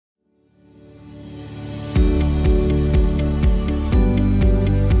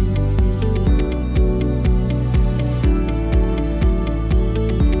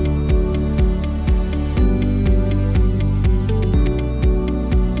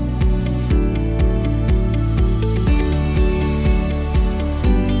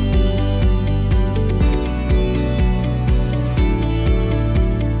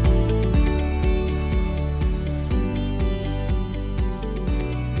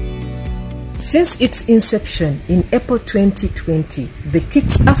Since its inception in April 2020, the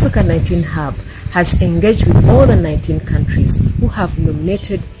KIX Africa 19 Hub has engaged with all the 19 countries who have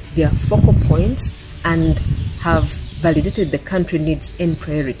nominated their focal points and have validated the country needs and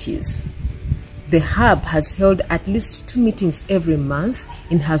priorities. The Hub has held at least 2 meetings every month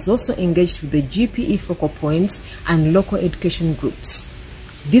and has also engaged with the GPE focal points and local education groups.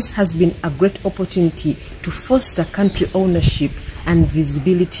 This has been a great opportunity to foster country ownership and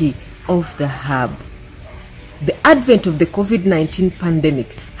visibility of the Hub. The advent of the COVID-19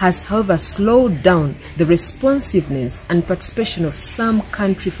 pandemic has, however, slowed down the responsiveness and participation of some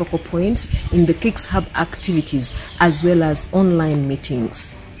country focal points in the KIX Hub activities as well as online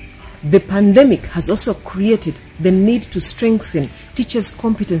meetings. The pandemic has also created the need to strengthen teachers'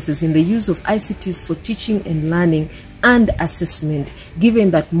 competences in the use of ICTs for teaching and learning and assessment,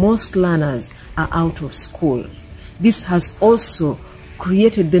 given that most learners are out of school. This has also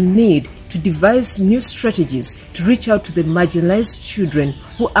created the need to devise new strategies to reach out to the marginalized children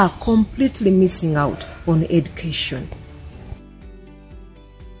who are completely missing out on education.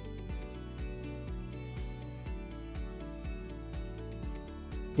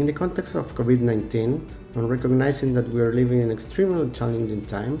 In the context of COVID-19, and recognizing that we are living in extremely challenging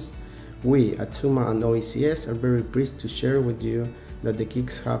times, we at SUMA and OECS are very pleased to share with you that the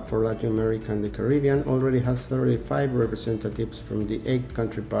KIX Hub for Latin America and the Caribbean already has 35 representatives from the 8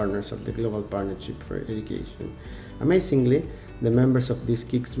 country partners of the Global Partnership for Education. Amazingly, the members of this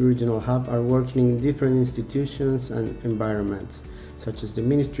KIX Regional Hub are working in different institutions and environments, such as the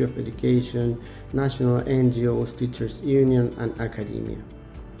Ministry of Education, national NGOs, Teachers Union, and academia.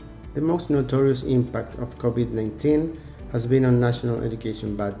 The most notorious impact of COVID-19 has been on national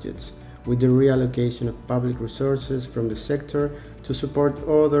education budgets, with the reallocation of public resources from the sector to support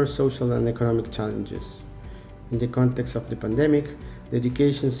other social and economic challenges. In the context of the pandemic, the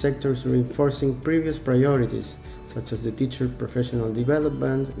education sector is reinforcing previous priorities, such as the teacher professional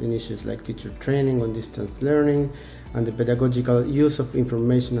development, initiatives like teacher training on distance learning, and the pedagogical use of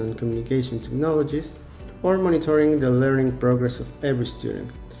information and communication technologies, or monitoring the learning progress of every student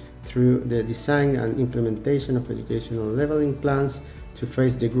through the design and implementation of educational leveling plans to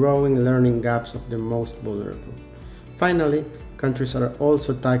face the growing learning gaps of the most vulnerable. Finally, countries are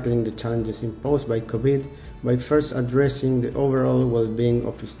also tackling the challenges imposed by COVID by first addressing the overall well-being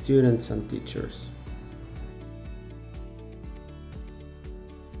of students and teachers.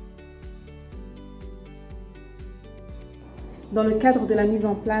 Dans le cadre de la mise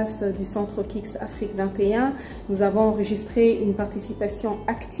en place du centre KIX Afrique 21, nous avons enregistré une participation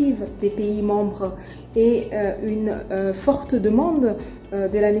active des pays membres et une forte demande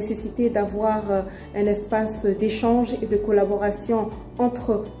de la nécessité d'avoir un espace d'échange et de collaboration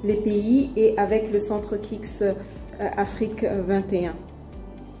entre les pays et avec le centre KIX Afrique 21.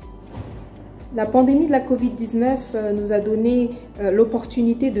 La pandémie de la Covid-19 nous a donné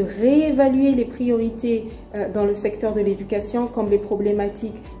l'opportunité de réévaluer les priorités dans le secteur de l'éducation, comme les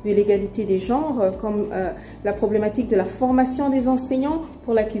problématiques de l'égalité des genres, comme la problématique de la formation des enseignants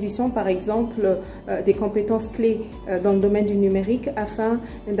pour l'acquisition, par exemple, des compétences clés dans le domaine du numérique afin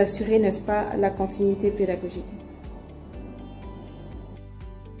d'assurer, n'est-ce pas, la continuité pédagogique.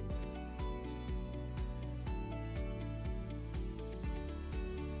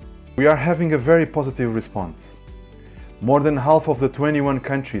 We are having a very positive response. More than half of the 21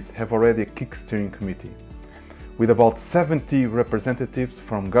 countries have already a KIX steering committee, with about 70 representatives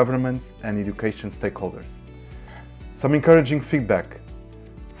from governments and education stakeholders. Some encouraging feedback.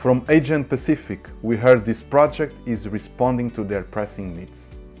 From Asia and Pacific, we heard this project is responding to their pressing needs.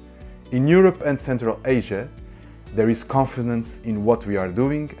 In Europe and Central Asia, there is confidence in what we are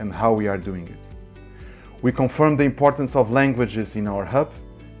doing and how we are doing it. We confirm the importance of languages in our hub,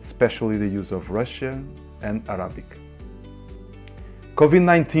 especially the use of Russian and Arabic.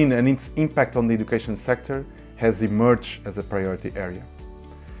 COVID-19 and its impact on the education sector has emerged as a priority area.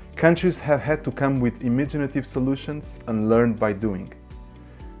 Countries have had to come with imaginative solutions and learn by doing.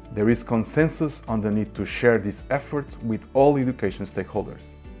 There is consensus on the need to share this effort with all education stakeholders.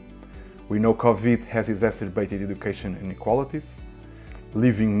 We know COVID has exacerbated education inequalities.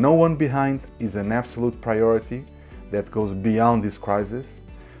 Leaving no one behind is an absolute priority that goes beyond this crisis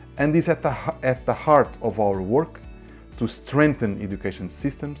and is at the heart of our work to strengthen education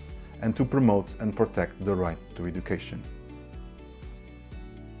systems and to promote and protect the right to education.